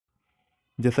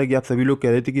जैसा कि आप सभी लोग कह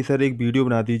रहे थे कि सर एक वीडियो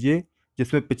बना दीजिए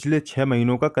जिसमें पिछले 6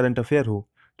 महीनों का करंट अफेयर हो।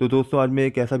 तो दोस्तों आज मैं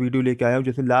एक ऐसा वीडियो लेके आया हूँ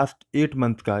जिसमें लास्ट 8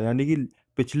 मंथ का यानी कि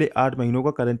पिछले 8 महीनों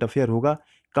का करंट अफेयर होगा।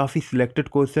 काफ़ी सिलेक्टेड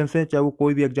क्वेश्चंस हैं, चाहे वो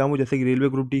कोई भी एग्जाम हो, जैसे कि रेलवे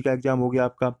ग्रुप डी का एग्जाम हो गया,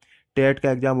 आपका टेट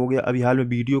का एग्जाम हो गया, अभी हाल में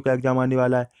बीडीओ का एग्जाम आने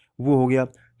वाला है वो हो गया।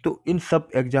 तो इन सब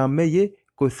एग्जाम में ये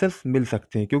क्वेश्चंस मिल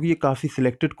सकते हैं क्योंकि ये काफ़ी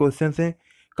सिलेक्टेड क्वेश्चंस हैं।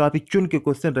 काफ़ी चुन के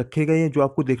क्वेश्चन रखे गए हैं जो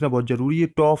आपको देखना बहुत ज़रूरी है।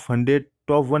 टॉप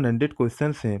 100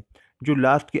 क्वेश्चंस हैं जो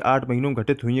लास्ट के 8 महीनों में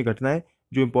घटित हुई हैं घटनाएं,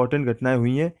 जो इंपॉर्टेंट घटनाएं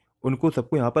हुई हैं उनको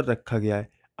सबको यहाँ पर रखा गया है।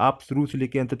 आप शुरू से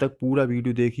लेकर अंत तक पूरा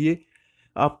वीडियो देखिए,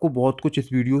 आपको बहुत कुछ इस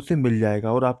वीडियो से मिल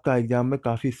जाएगा और आपका एग्जाम में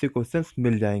काफ़ी इससे क्वेश्चंस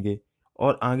मिल जाएंगे।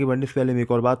 और आगे बढ़ने से पहले मैं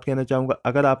एक और बात कहना चाहूँगा,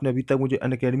 अगर आपने अभी तक मुझे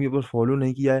अनअकैडमी पर फॉलो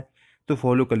नहीं किया है तो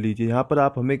फॉलो कर लीजिए। यहाँ पर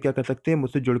आप हमें क्या कर सकते हैं,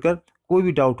 मुझसे जुड़कर कोई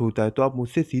भी डाउट होता है तो आप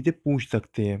मुझसे सीधे पूछ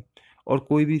सकते हैं, और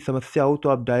कोई भी समस्या हो तो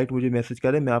आप डायरेक्ट मुझे मैसेज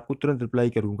करें, मैं आपको तुरंत रिप्लाई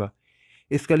करूँगा।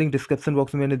 इसका लिंक डिस्क्रिप्शन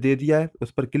बॉक्स में मैंने दे दिया है,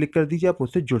 उस पर क्लिक कर दीजिए, आप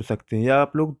मुझसे जुड़ सकते हैं। या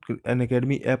आप लोग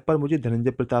अनअकैडमी ऐप पर मुझे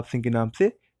धनंजय प्रताप सिंह के नाम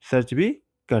से सर्च भी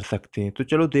कर सकते हैं। तो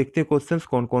चलो देखते हैं क्वेश्चंस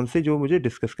कौन कौन से जो मुझे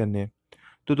डिस्कस करने हैं।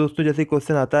 तो दोस्तों जैसे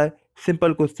क्वेश्चन आता है,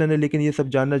 सिंपल क्वेश्चन है लेकिन ये सब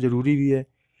जानना जरूरी भी है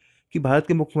कि भारत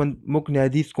के मुख्य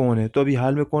न्यायाधीश कौन है। तो अभी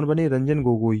हाल में कौन बने, रंजन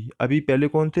गोगोई। अभी पहले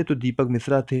कौन थे, तो दीपक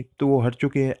मिश्रा थे, तो वो हट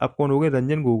चुके हैं, अब कौन हो गए,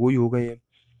 रंजन गोगोई हो गए हैं।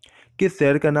 किस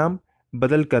शहर का नाम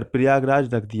बदलकर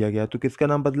प्रयागराज रख दिया गया, तो किसका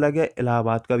नाम बदला गया,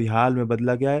 इलाहाबाद का भी हाल में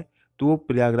बदला गया है, तो वो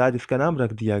प्रयागराज इसका नाम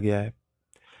रख दिया गया है।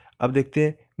 अब देखते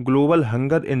हैं ग्लोबल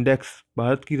हंगर इंडेक्स,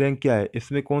 भारत की रैंक क्या है,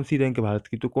 इसमें कौन सी रैंक है भारत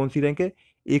की, तो कौन सी रैंक है,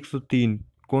 103।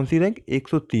 कौन सी रैंक,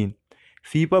 103।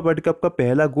 फीफा वर्ल्ड कप का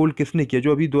पहला गोल किसने किया,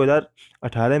 जो अभी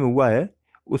 2018 में हुआ है,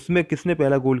 उसमें किसने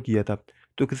पहला गोल किया था,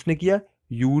 तो किसने किया,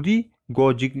 यूरी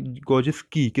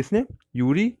गोजिस्की। किसने,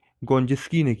 यूरी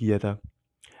गोंजिस्की ने किया था।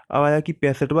 अब आया कि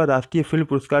 65वां राष्ट्रीय फिल्म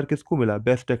पुरस्कार किसको मिला,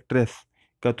 बेस्ट एक्ट्रेस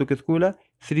का, तो किसको मिला,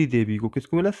 श्रीदेवी को।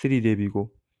 किसको मिला, श्रीदेवी को।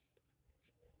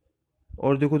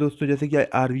 और देखो दोस्तों, जैसे कि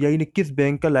आरबीआई ने किस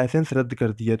बैंक का लाइसेंस रद्द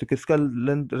कर दिया, तो किसका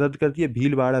रद्द कर दिया,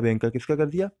 भीलवाड़ा बैंक का। किसका कर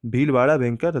दिया, भीलवाड़ा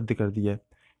बैंक का रद्द कर दिया है।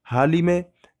 हाल ही में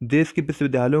देश के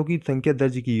विश्वविद्यालयों की संख्या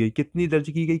दर्ज की गई, कितनी दर्ज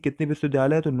की गई, कितने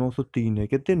विश्वविद्यालय है, तो 903 है।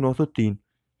 कितने, 903।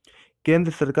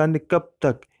 केंद्र सरकार ने कब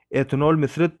तक एथेनॉल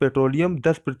मिश्रित पेट्रोलियम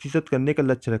 10% करने का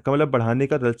लक्ष्य रखा, मतलब बढ़ाने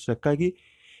का लक्ष्य रखा है कि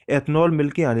एथेनॉल मिल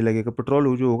के आने लगेगा,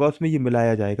 पेट्रोल जो होगा उसमें ये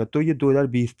मिलाया जाएगा, तो ये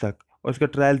 2020 तक। और इसका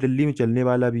ट्रायल दिल्ली में चलने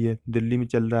वाला भी है, दिल्ली में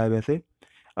चल रहा है वैसे।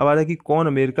 अब आ रहा है कि कौन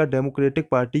अमेरिका डेमोक्रेटिक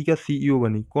पार्टी का सीईओ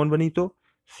बनी, कौन बनी, तो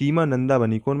सीमा नंदा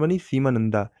बनी। कौन बनी, सीमा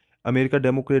नंदा। अमेरिका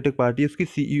डेमोक्रेटिक पार्टी उसकी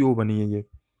सीईओ बनी है ये।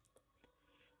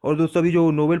 और दोस्तों अभी जो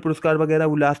नोबेल पुरस्कार वगैरह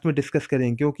वो लास्ट में डिस्कस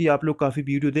करेंगे, क्योंकि आप लोग काफ़ी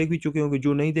वीडियो देख भी चुके होंगे,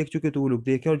 जो नहीं देख चुके तो वो लोग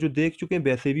देखें, और जो देख चुके हैं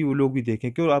वैसे भी वो लोग भी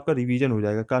देखें, क्यों, आपका रिवीजन हो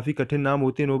जाएगा। काफ़ी कठिन नाम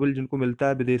होते हैं नोबेल जिनको मिलता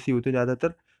है, विदेशी होते हैं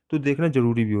ज़्यादातर, तो देखना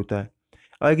जरूरी भी होता है।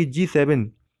 आगे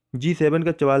जी7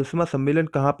 का 44वां सम्मेलन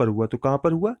कहाँ पर हुआ, तो कहाँ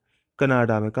पर हुआ,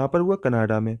 कनाडा में। कहाँ पर हुआ,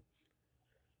 कनाडा में।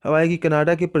 अब आएगी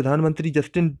कनाडा के प्रधानमंत्री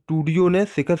जस्टिन ट्रूडियो ने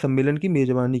शिखर सम्मेलन की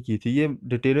मेजबानी की थी, ये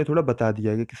डिटेल में थोड़ा बता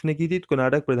दिया गया किसने की थी, तो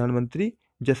कनाडा के प्रधानमंत्री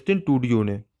जस्टिन ट्रूडियो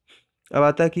ने। अब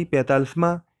आता है कि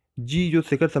 45वां जी जो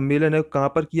शिखर सम्मेलन है वो कहाँ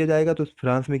पर किया जाएगा, तो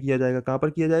फ्रांस में किया जाएगा। कहाँ पर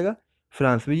किया जाएगा,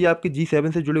 फ्रांस में। ये आपके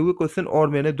जी7 से जुड़े हुए क्वेश्चन और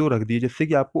मैंने दो रख दिए जिससे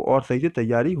कि आपको और सही से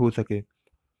तैयारी हो सके।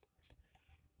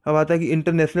 अब आता है कि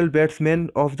international batsman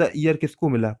of the year किसको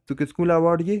मिला, तो किसको मिला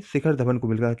अवार्ड, ये शिखर धवन को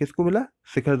मिल रहा है। किसको मिला,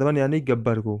 शिखर धवन यानी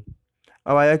गब्बर को।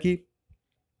 अब आया कि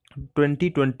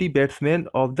 2020 बैट्समैन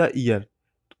ऑफ द ईयर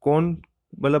कौन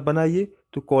मतलब बना ये,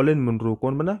 तो कॉलिन मुनरो।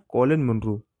 कौन बना, कॉलिन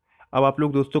मुनरो। अब आप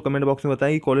लोग दोस्तों कमेंट बॉक्स में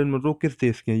बताएं कि कॉलिन मुनरो किस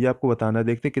देश के हैं, ये आपको बताना है,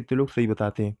 देखते हैं कितने लोग सही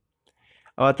बताते हैं।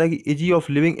 अब आता है कि इजी ऑफ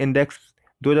लिविंग इंडेक्स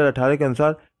 2018 के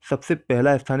अनुसार सबसे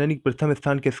पहला स्थान यानी कि प्रथम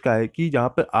स्थान किसका है, कि जहाँ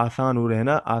पर आसान हो,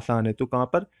 रहना आसान है, तो कहाँ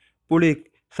पर, पुणे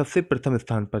सबसे प्रथम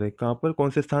स्थान पर है। कहाँ पर, कौन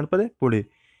से स्थान पर है, पुणे।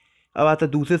 अब आता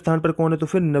है दूसरे स्थान पर कौन है, तो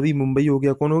फिर नवी मुंबई हो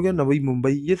गया। कौन हो गया, नवी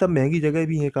मुंबई। ये सब महंगी जगह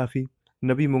भी है काफ़ी।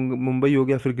 नवी मुंबई हो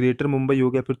गया, फिर ग्रेटर मुंबई हो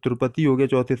गया, फिर तिरुपति हो गया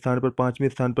चौथे स्थान पर, पांचवें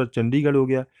स्थान पर चंडीगढ़ हो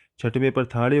गया, छठवें पर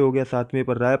थाने हो गया, सातवें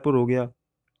पर रायपुर हो गया,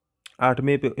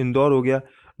 आठवें पे इंदौर हो गया,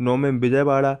 नौवें में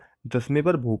विजयवाड़ा, 10वें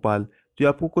पर भोपाल। तो ये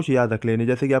आपको कुछ याद रख लेने,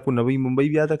 जैसे कि आपको नवी मुंबई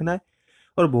भी याद रखना है,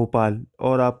 और भोपाल,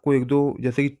 और आपको एक दो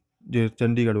जैसे कि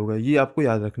चंडीगढ़ होगा, ये आपको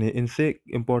याद रखने हैं, इनसे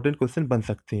इंपॉर्टेंट क्वेश्चन बन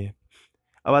सकते हैं।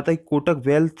 अब आता है कोटक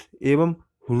वेल्थ एवं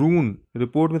रून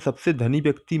रिपोर्ट में सबसे धनी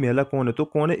व्यक्ति महिला कौन है, तो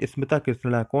कौन है, स्मिता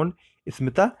कृष्णा। कौन,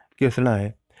 स्मिता कृष्णा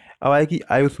है। अब आए कि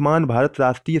आयुष्मान भारत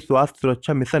राष्ट्रीय स्वास्थ्य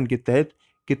सुरक्षा मिशन के तहत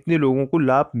कितने लोगों को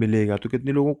लाभ मिलेगा, तो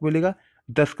कितने लोगों को मिलेगा,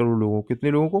 10 करोड़ लोगों को।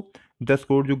 कितने लोगों को, 10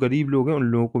 करोड़ जो गरीब लोग हैं उन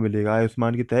लोगों को मिलेगा,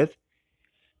 आयुष्मान के तहत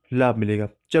लाभ मिलेगा।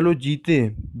 चलो जीते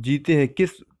हैं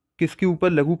किसके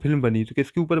ऊपर लघु फिल्म बनी, तो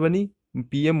किसके ऊपर बनी,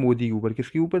 पीएम मोदी के ऊपर।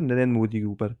 किसके ऊपर, नरेंद्र मोदी के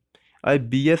ऊपर। अब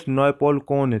BS नॉयपॉल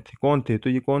कौन थे, तो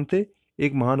ये कौन थे,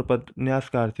 एक महान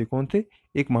उपन्यासकार थे। कौन थे?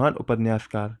 एक महान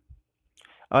उपन्यासकार।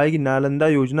 आएगी नालंदा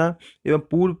योजना एवं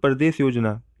पूर्व प्रदेश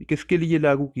योजना, किसके लिए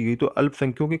लागू की गई? तो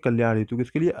अल्पसंख्यकों के कल्याण हेतु।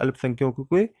 किसके लिए? अल्पसंख्यकों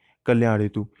के कल्याण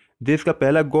हेतु। देश का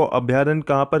पहला गौ अभयारण्य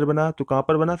कहाँ पर बना? तो कहाँ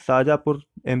पर बना? शाहजहाँपुर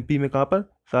एमपी में। कहाँ पर?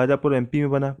 शाहजहाँपुर एमपी में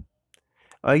बना।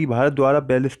 आएगी भारत द्वारा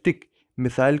बैलिस्टिक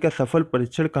मिसाइल का सफल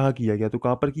परीक्षण कहाँ किया गया? तो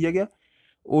कहाँ पर किया गया?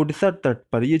 ओडिशा तट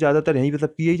पर। ये ज़्यादातर यहीं पे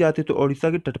सब किए ही जाते, तो ओडिशा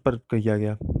के तट पर किया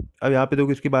गया। अब यहाँ पे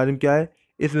देखो इसके बारे में क्या है।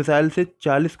 इस मिसाइल से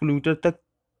 40 किलोमीटर तक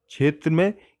क्षेत्र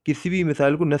में किसी भी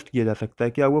मिसाइल को नष्ट किया जा सकता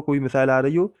है। क्या हुआ? कोई मिसाइल आ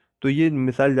रही हो तो ये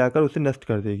मिसाइल जाकर उसे नष्ट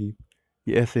कर देगी।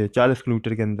 ये ऐसे है 40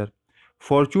 किलोमीटर के अंदर।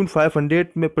 फॉर्चून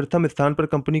 500 में प्रथम स्थान पर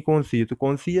कंपनी कौन सी है? तो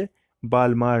कौन सी है?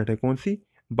 बालमार्ट है। कौन सी?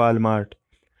 बालमार्ट।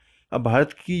 अब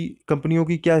भारत की कंपनियों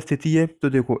की क्या स्थिति है? तो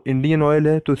देखो इंडियन ऑयल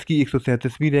है तो इसकी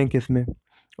 137वीं रैंक है इसमें,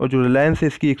 और जो रिलायंस है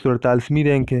इसकी 148वीं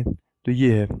रैंक है। तो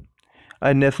ये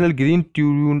है। नेशनल ग्रीन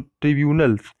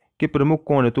ट्रिब्यूनल्स के प्रमुख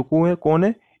कौन है? तो कौन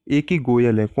है? ए के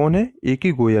गोयल है। कौन है? ए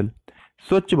के गोयल।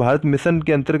 स्वच्छ भारत मिशन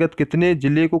के अंतर्गत कितने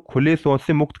जिले को खुले शौच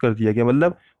से मुक्त कर दिया गया?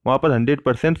 मतलब वहाँ पर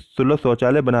 100% सुलभ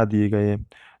शौचालय बना दिए गए हैं।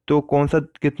 तो कौन सा,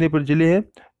 कितने पर जिले हैं?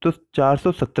 तो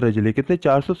 417 जिले। कितने?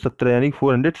 417 यानी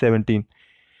 417।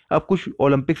 अब कुछ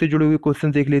ओलंपिक से जुड़े हुए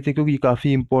क्वेश्चन देख लेते हैं, क्योंकि ये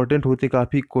काफ़ी इंपॉर्टेंट होते,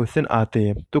 काफ़ी क्वेश्चन आते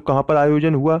हैं। तो कहाँ पर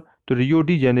आयोजन हुआ? तो रियो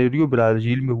डी जेनेरियो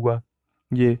ब्राजील में हुआ।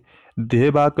 ये देह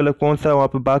बाग क्लब कौन सा? वहाँ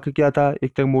पे बाग क्या था?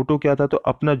 एक तक मोटो क्या था? तो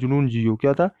अपना जुनून जियो।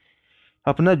 क्या था?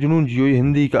 अपना जुनून जियो, ये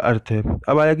हिंदी का अर्थ है।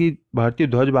 अब आया कि भारतीय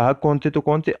ध्वजवाहक कौन थे? तो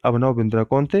कौन थे? अभिनव बिंद्रा।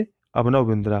 कौन थे? अभिनव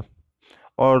बिंद्रा।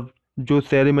 और जो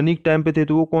सेरेमनी के टाइम पे थे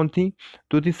तो वो कौन थी?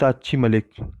 तो थी साक्षी मलिक।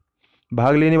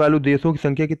 भाग लेने वाले देशों की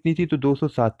संख्या कितनी थी? तो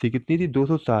 207 थी। कितनी थी?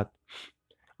 207।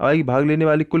 आगे भाग लेने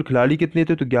वाले कुल खिलाड़ी कितने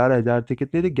थे? तो 11,000 थे।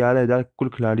 कितने थे? 11,000 कुल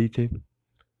खिलाड़ी थे।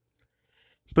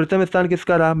 प्रथम स्थान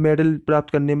किसका रहा मेडल प्राप्त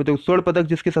करने में? तो स्वर्ण पदक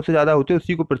जिसके सबसे ज्यादा होते हैं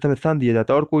उसी को प्रथम स्थान दिया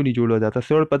जाता है, और कोई नहीं जोड़ा जाता।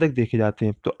 स्वर्ण पदक देखे जाते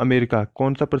हैं। तो अमेरिका।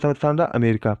 कौन सा प्रथम स्थान रहा?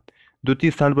 अमेरिका।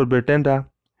 द्वितीय स्थान पर ब्रिटेन रहा।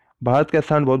 भारत का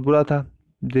स्थान बहुत बुरा था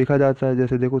देखा जाता है,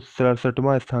 जैसे देखो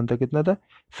 67वां स्थान था। कितना था?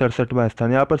 67वां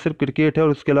स्थान। यहाँ पर सिर्फ क्रिकेट है और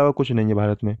उसके अलावा कुछ नहीं है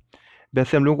भारत में।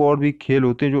 वैसे हम लोग को और भी खेल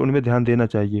होते हैं जो उनमें ध्यान देना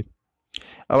चाहिए।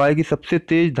 अब आएगी सबसे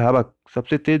तेज धावक।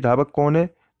 सबसे तेज धावक कौन है?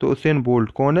 तो उसेन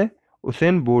बोल्ट। कौन है?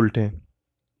 उसेन बोल्ट है।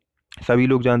 सभी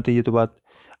लोग जानते हैं ये तो बात।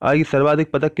 आगे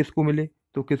सर्वाधिक पदक किसको मिले?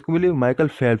 तो किसको मिले? Michael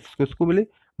Phelps. किसको मिले?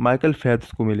 माइकल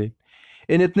फेल्प्स को मिले।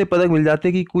 इन इतने पदक मिल जाते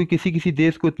हैं कि कोई किसी किसी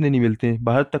देश को इतने नहीं मिलते हैं,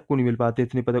 भारत तक को नहीं मिल पाते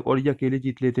इतने पदक, और ये अकेले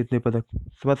जीत लेते इतने पदक।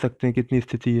 समझ सकते हैं कितनी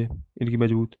स्थिति है इनकी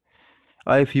मजबूत।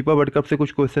 आए फीफा वर्ल्ड कप से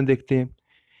कुछ क्वेश्चन देखते हैं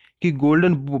कि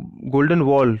गोल्डन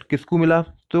वॉल किसको मिला?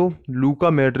 तो लूका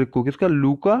मैड्रिक को। किसका?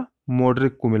 लूका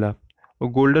मॉड्रिक को मिला। और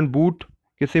गोल्डन बूट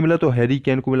किसे मिला? तो हैरी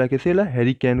कैन को मिला। किसे मिला?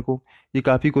 हैरी कैन को। ये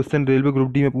काफ़ी क्वेश्चन रेलवे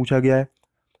ग्रुप डी में पूछा गया है।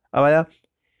 अब आया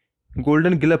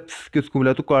गोल्डन ग्लव्स किसको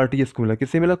मिला? तो कॉर्टियस को मिला।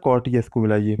 किसे मिला? कॉर्टियस को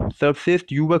मिला। ये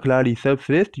सर्वश्रेष्ठ युवा खिलाड़ी।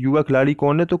 सर्वश्रेष्ठ युवा खिलाड़ी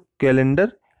कौन है? तो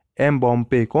कैलेंडर एम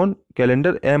बॉम्पे। कौन?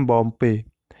 Calendar M बॉम्पे।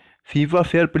 FIFA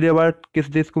fair play award किस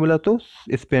देश को मिला? तो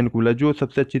स्पेन को मिला। जो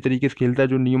सबसे अच्छी तरीके से खेलता है,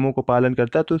 जो नियमों को पालन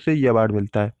करता है, तो उसे ये अवार्ड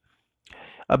मिलता है।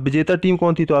 अब विजेता टीम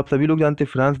कौन थी? तो आप सभी लोग जानते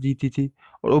हैं फ्रांस जीती थी।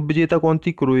 और उप विजेता कौन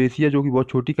थी? क्रोएशिया, जो कि बहुत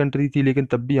छोटी कंट्री थी लेकिन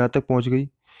तब भी यहाँ तक पहुंच गई।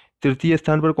 तृतीय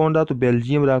स्थान पर कौन रहा? तो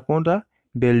बेल्जियम रहा। कौन रहा?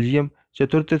 बेल्जियम।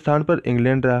 चतुर्थ स्थान पर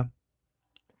इंग्लैंड रहा।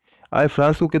 आए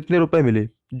फ्रांस को कितने रुपए मिले?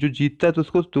 जो जीतता है तो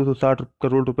उसको 260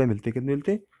 करोड़ रुपए मिलते हैं। कितने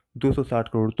मिलते हैं? 260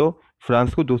 करोड़। तो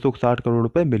फ्रांस को 260 करोड़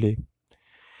रुपए मिले।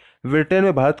 ब्रिटेन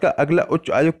में भारत का अगला उच्च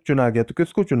आयुक्त चुना गया। तो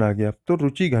किसको चुना गया? तो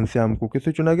रुचि घनश्याम को।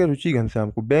 किसे चुना गया? रुचि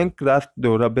घनश्याम को। बैंक राष्ट्र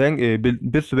दौरा बैंक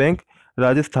विश्व बैंक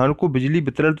राजस्थान को बिजली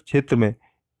वितरण क्षेत्र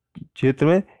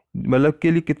में मतलब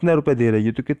के लिए कितना रुपए दे रही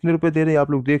है? तो कितने रुपए दे रही है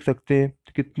आप लोग देख सकते हैं।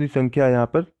 तो कितनी संख्या है यहाँ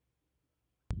पर?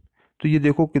 तो ये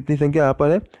देखो कितनी संख्या यहाँ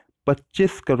पर है।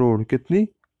 25 करोड़। कितनी?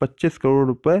 25 करोड़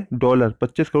रुपए डॉलर।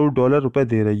 25 करोड़ डॉलर रुपए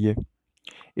दे रही है।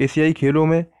 एशियाई खेलों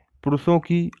में पुरुषों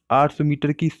की 800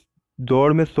 मीटर की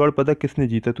दौड़ में स्वर्ण पदक किसने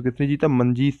जीता? तो किसने जीता?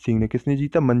 मनजीत सिंह ने। किसने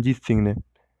जीता? मनजीत सिंह ने।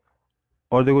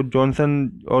 और देखो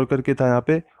जॉनसन और करके था यहाँ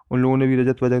पे, उन लोगों ने भी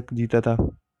रजत पदक जीता था।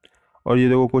 और ये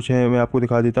देखो कुछ है, मैं आपको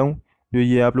दिखा देता हूँ। जो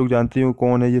ये आप लोग जानते हो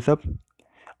कौन है ये सब।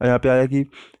 यहाँ पे आया कि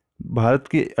भारत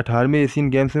के 18वें एशियन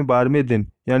गेम्स में 12वें दिन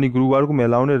यानी गुरुवार को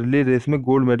महिलाओं ने रिले रेस में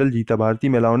गोल्ड मेडल जीता। भारतीय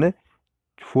महिलाओं ने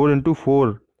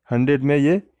 4x400 में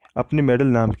ये अपने मेडल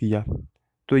नाम किया।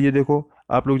 तो ये देखो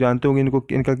आप लोग जानते होंगे इनको,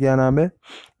 इनका क्या नाम है?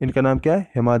 इनका नाम क्या है?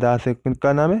 हिमा दास है।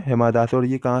 इनका नाम है हिमा दास। और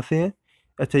ये कहाँ से है?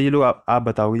 अच्छा ये लोग आप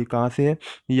बताओ ये कहाँ से है?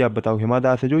 ये आप बताओ। हिमा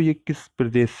दास है जो, ये किस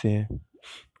प्रदेश से है?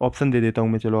 ऑप्शन दे देता हूँ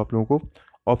मैं, चलो आप लोगों को।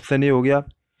 ऑप्शन ए हो गया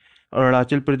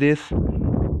अरुणाचल प्रदेश,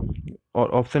 और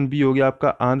ऑप्शन बी हो गया आपका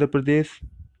आंध्र प्रदेश,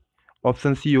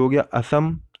 ऑप्शन सी हो गया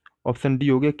असम, ऑप्शन डी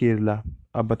हो गया केरला।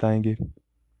 आप बताएंगे।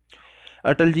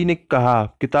 अटल जी ने कहा,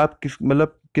 किताब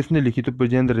किसने लिखी? तो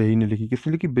ब्रजेंद्र रेही ने लिखी।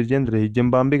 किसने लिखी? ब्रजेंद्र रेही।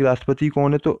 जिम्बाब्वे के राष्ट्रपति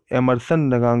कौन है? तो एमरसन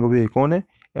नगांगवे। कौन है?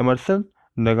 एमरसन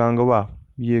नगांगवा,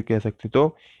 ये कह सकते।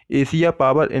 तो एशिया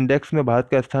पावर इंडेक्स में भारत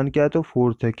का स्थान क्या है? तो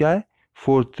फोर्थ है। क्या है?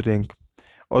 Fourth rank.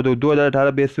 और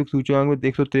 2018 वैश्विक सूचकांक में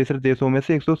 163 देशों में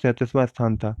से 137वां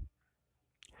स्थान था।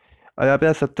 और यहाँ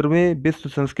पे 17वें विश्व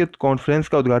संस्कृत कॉन्फ्रेंस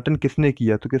का उद्घाटन किसने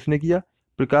किया? तो किसने किया?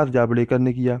 प्रकाश जावड़ेकर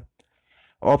ने किया।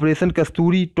 ऑपरेशन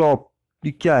कस्तूरी टॉप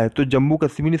ये क्या है? तो जम्मू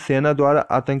कश्मीर सेना द्वारा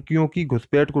आतंकियों की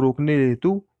घुसपैठ को रोकने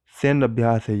हेतु सैन्य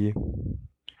अभ्यास है ये।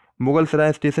 मुगल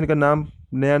सराय स्टेशन का नाम,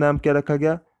 नया नाम क्या रखा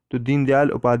गया? तो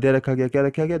दीनदयाल उपाध्याय रखा गया। क्या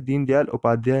रखा गया? दीनदयाल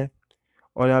उपाध्याय।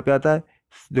 और यहाँ पे आता है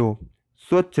देखो,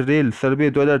 स्वच्छ रेल सर्वे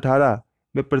 2018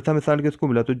 में प्रथम स्थान किसको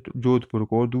मिला? तो जोधपुर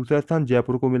को। और दूसरा स्थान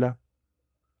जयपुर को मिला।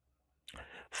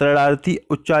 शरणार्थी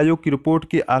उच्चायोग की रिपोर्ट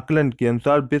के आकलन के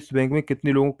अनुसार विश्व बैंक में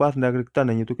कितने लोगों के पास नागरिकता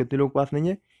नहीं है? तो कितने लोगों के पास नहीं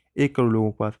है? 1 करोड़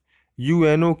लोगों के पास।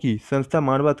 यूएनओ की संस्था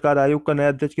मानवाधिकार आयोग का नया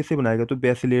अध्यक्ष किसे बनाएगा? तो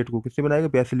बैसिलेट को। किसे बनाएगा?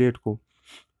 बैसिलेट को।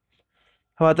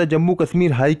 हम आता है जम्मू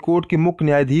कश्मीर हाई कोर्ट के मुख्य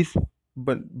न्यायाधीश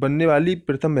बनने वाली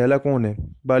प्रथम महिला कौन है?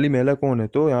 वाली महिला कौन है?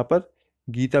 तो यहाँ पर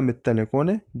गीता मित्तल है। कौन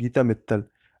है? गीता मित्तल।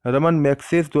 रमन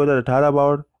मैग्सेस 2018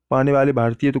 अवार्ड पाने वाले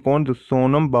भारतीय तो कौन? तो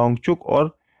सोनम वांगचुक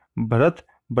और भरत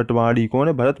बटवाड़ी। कौन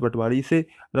है? भरत बटवाड़ी। से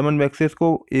रमन मैग्सेस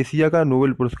को एशिया का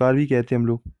नोबेल पुरस्कार भी कहते हैं हम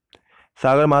लोग।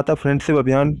 सागर माता फ्रेंडशिप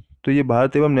अभियान, तो ये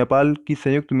भारत एवं नेपाल की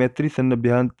संयुक्त मैत्री सैन्य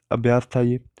अभियान अभ्यास था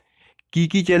ये।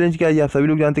 की चैलेंज क्या है? ये आप सभी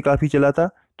लोग जानते, काफी चला था।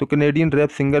 तो कैनेडियन रैप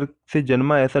सिंगर से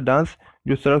जन्मा ऐसा डांस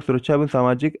जो सड़क सुरक्षा एवं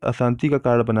सामाजिक अशांति का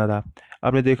कारण बना रहा।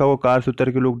 आपने देखा होगा कार से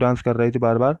उतर के लोग डांस कर रहे थे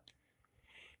बार बार।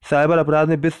 साइबर अपराध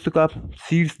में विश्व का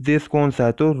शीर्ष देश कौन सा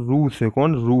है? तो रूस है।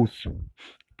 कौन? रूस।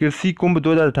 कृषि कुंभ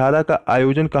 2018 का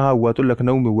आयोजन कहाँ हुआ? तो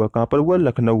लखनऊ में हुआ। कहाँ पर हुआ?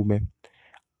 लखनऊ में।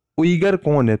 उइगर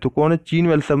कौन है? तो कौन है? चीन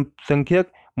में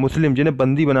अल्पसंख्यक मुस्लिम जिन्हें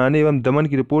बंदी बनाने एवं दमन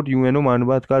की रिपोर्ट यूएनओ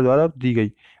मानवाधिकार द्वारा दी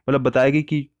गई। मतलब बताया गई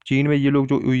कि चीन में ये लोग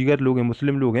जो उइगर लोग हैं,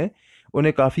 मुस्लिम लोग हैं,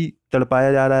 उन्हें काफ़ी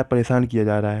तड़पाया जा रहा है, परेशान किया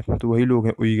जा रहा है। तो वही लोग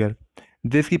हैं उइगर।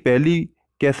 देश की पहली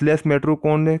कैशलेस मेट्रो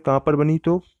कौन है? कहाँ पर बनी?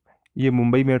 तो ये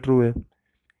मुंबई मेट्रो है।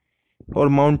 और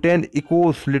माउंटेन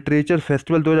इकोस लिटरेचर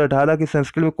फेस्टिवल 2018 के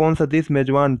संस्करण में कौन सा देश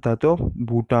मेजबान था? तो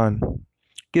भूटान।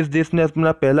 किस देश ने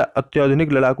अपना पहला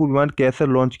अत्याधुनिक लड़ाकू विमान कैसर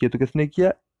लॉन्च किया? तो किसने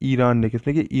किया? ईरान ने।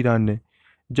 किसने किया? ईरान ने।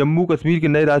 जम्मू कश्मीर के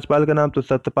नए राज्यपाल का नाम? तो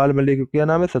सत्यपाल मलिक। क्या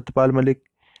नाम है? Satyapal Malik.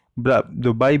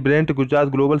 Dubai Brent Gujarat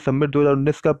global summit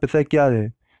 2019 का विषय क्या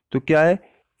है? तो क्या है?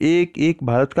 एक एक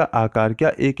भारत का आकार।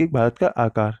 क्या? एक एक भारत का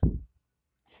आकार।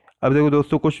 अब देखो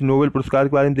दोस्तों, कुछ नोबेल पुरस्कार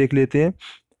के बारे में देख लेते हैं।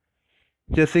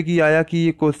 जैसे कि आया कि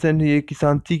ये क्वेश्चन ये कि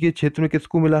शांति के क्षेत्र में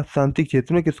किसको मिला? शांति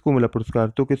क्षेत्र में किसको मिला पुरस्कार?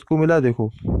 तो किसको मिला?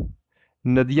 देखो,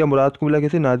 नदिया मुराद को मिला।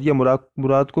 कैसे? नादिया मुराद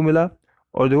मुराद को मिला।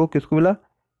 और देखो किसको मिला?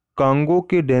 कांगो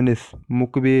के डेनिस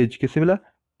मुक्वेज। किसे मिला?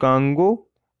 कांगो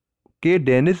के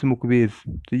डेनिस मुक्वेज।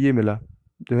 तो ये मिला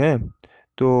तो है।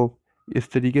 तो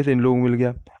इस तरीके से इन लोगों को मिल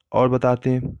गया। और बताते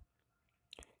हैं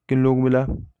किन लोगों को मिला।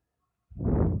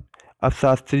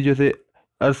 अर्थशास्त्री जैसे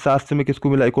अर्थशास्त्र में किसको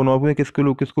मिला? इकोनॉमी में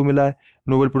किसको मिला है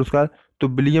नोबेल पुरस्कार? तो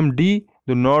William D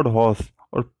the Nord house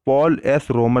और पॉल एस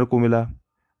रोमर को मिला।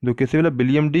 जो किसे मिला?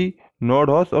 विलियम डी नॉर्ड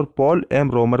हॉस और पॉल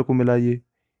एम रोमर को मिला ये।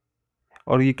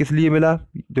 और ये किस लिए मिला?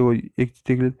 देखो एक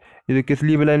चीज़ देख ये किस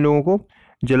लिए मिला इन लोगों को?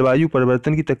 जलवायु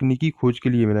परिवर्तन की तकनीकी खोज के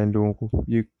लिए मिला इन लोगों को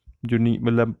ये, जो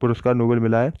मतलब पुरस्कार नोबेल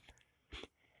मिला है।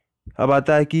 अब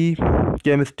आता है कि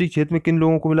केमिस्ट्री क्षेत्र में किन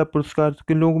लोगों को मिला पुरस्कार?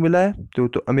 किन लोगों को मिला है?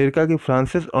 तो अमेरिका के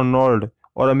फ्रांसिस अर्नोल्ड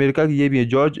और अमेरिका की ये भी है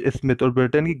जॉर्ज स्मिथ और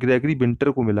ब्रिटेन की ग्रेगरी विंटर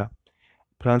को मिला।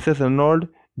 फ्रांसिस अर्नोल्ड,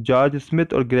 जॉर्ज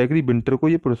स्मिथ और ग्रेगरी विंटर को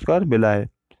ये पुरस्कार मिला है।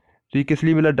 तो ये किस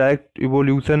लिए मिला? डायरेक्ट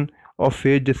इवोल्यूशन और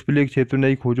फेज डिस्प्ले के क्षेत्र में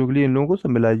नई खोजों के लिए इन लोगों को सब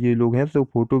मिला है। ये लोग हैं, तो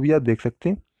फोटो भी आप देख सकते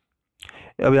हैं।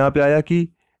 अब यहाँ पे आया कि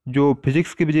जो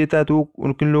फिजिक्स के विजेता है तो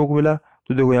उन किन लोगों को मिला?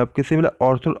 तो देखो यहाँ पे किसे मिला?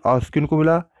 ऑर्थर आस्किन को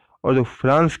मिला। और जो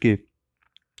फ्रांस के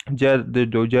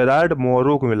जो जेरार्ड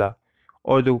मोरो को मिला।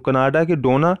 और जो कनाडा के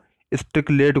डोना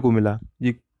स्ट्रिकलेट को मिला।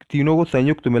 ये तीनों को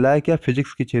संयुक्त मिला है क्या?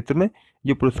 फिजिक्स के क्षेत्र में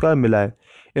ये पुरस्कार मिला है।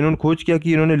 इन्होंने खोज किया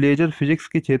कि इन्होंने लेजर फिजिक्स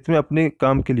के क्षेत्र में अपने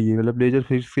काम के लिए, मतलब लेजर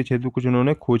फिजिक्स के क्षेत्र में कुछ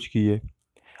इन्होंने खोज की है।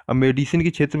 अब मेडिसिन के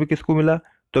क्षेत्र में किसको मिला?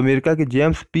 तो अमेरिका के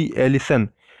जेम्स पी एलिसन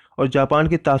और जापान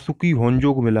के तासुकी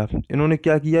होंजो को मिला। इन्होंने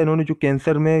क्या किया? इन्होंने जो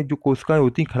कैंसर में जो कोशिकाएं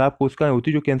होती हैं, खराब कोशिकाएं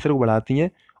होती हैं जो कैंसर को बढ़ाती हैं,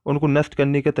 उनको नष्ट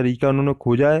करने का तरीका उन्होंने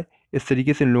खोजा है। इस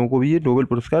तरीके से इन लोगों को भी ये नोबेल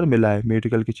पुरस्कार मिला है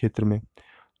मेडिकल के क्षेत्र में।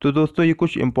 तो दोस्तों ये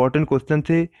कुछ इंपॉर्टेंट क्वेश्चन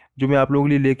थे जो मैं आप लोगों के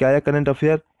लिए लेके आया। करंट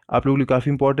अफेयर आप लोगों के लिए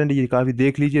काफ़ी इंपॉर्टेंट है, ये काफ़ी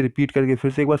देख लीजिए, रिपीट करके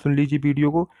फिर से एक बार सुन लीजिए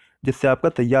वीडियो को, जिससे आपका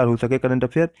तैयार हो सके करंट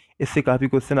अफेयर। इससे काफ़ी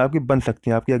क्वेश्चन आपके बन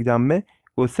सकते हैं, आपके एग्जाम में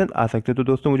क्वेश्चन आ सकते हैं। तो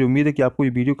दोस्तों मुझे उम्मीद है कि आपको ये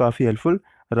वीडियो काफ़ी हेल्पफुल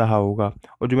रहा होगा,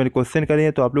 और जो मैंने क्वेश्चन करे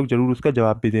हैं तो आप लोग ज़रूर उसका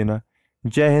जवाब भी देना।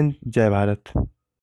 जय हिंद, जय भारत।